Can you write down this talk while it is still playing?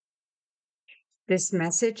This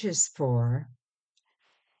message is for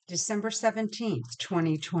December 17th,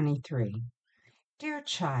 2023. Dear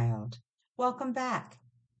child, welcome back.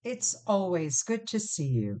 It's always good to see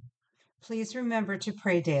you. Please remember to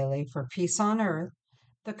pray daily for peace on earth,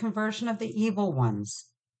 the conversion of the evil ones,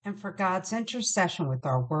 and for God's intercession with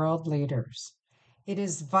our world leaders. It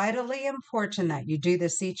is vitally important that you do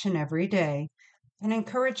this each and every day and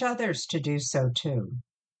encourage others to do so too.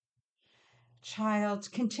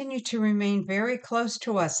 Child, continue to remain very close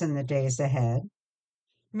to us in the days ahead.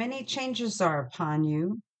 Many changes are upon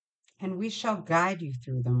you, and we shall guide you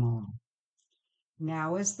through them all.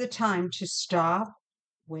 Now is the time to stop,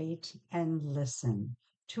 wait, and listen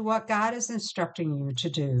to what God is instructing you to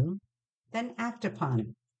do, then act upon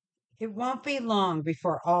it. It won't be long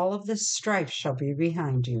before all of this strife shall be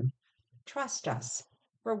behind you. Trust us,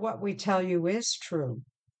 for what we tell you is true.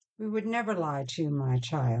 We would never lie to you, my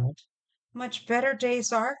child. Much better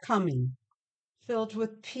days are coming, filled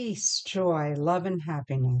with peace, joy, love, and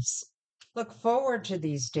happiness. Look forward to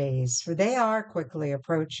these days, for they are quickly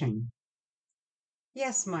approaching.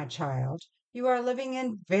 Yes, my child, you are living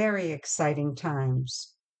in very exciting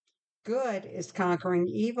times. Good is conquering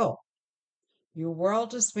evil. Your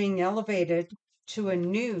world is being elevated to a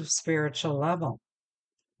new spiritual level.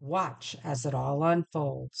 Watch as it all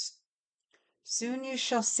unfolds. Soon you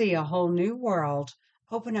shall see a whole new world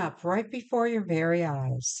open up right before your very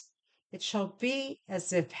eyes. It shall be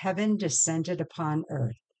as if heaven descended upon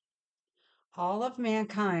earth. All of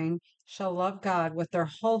mankind shall love God with their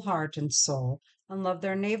whole heart and soul and love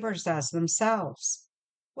their neighbors as themselves.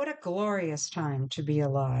 What a glorious time to be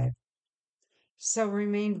alive. So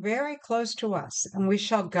remain very close to us, and we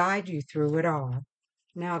shall guide you through it all.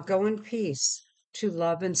 Now go in peace to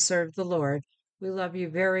love and serve the Lord. We love you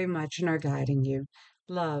very much and are guiding you.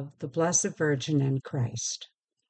 Love, the Blessed Virgin and Christ.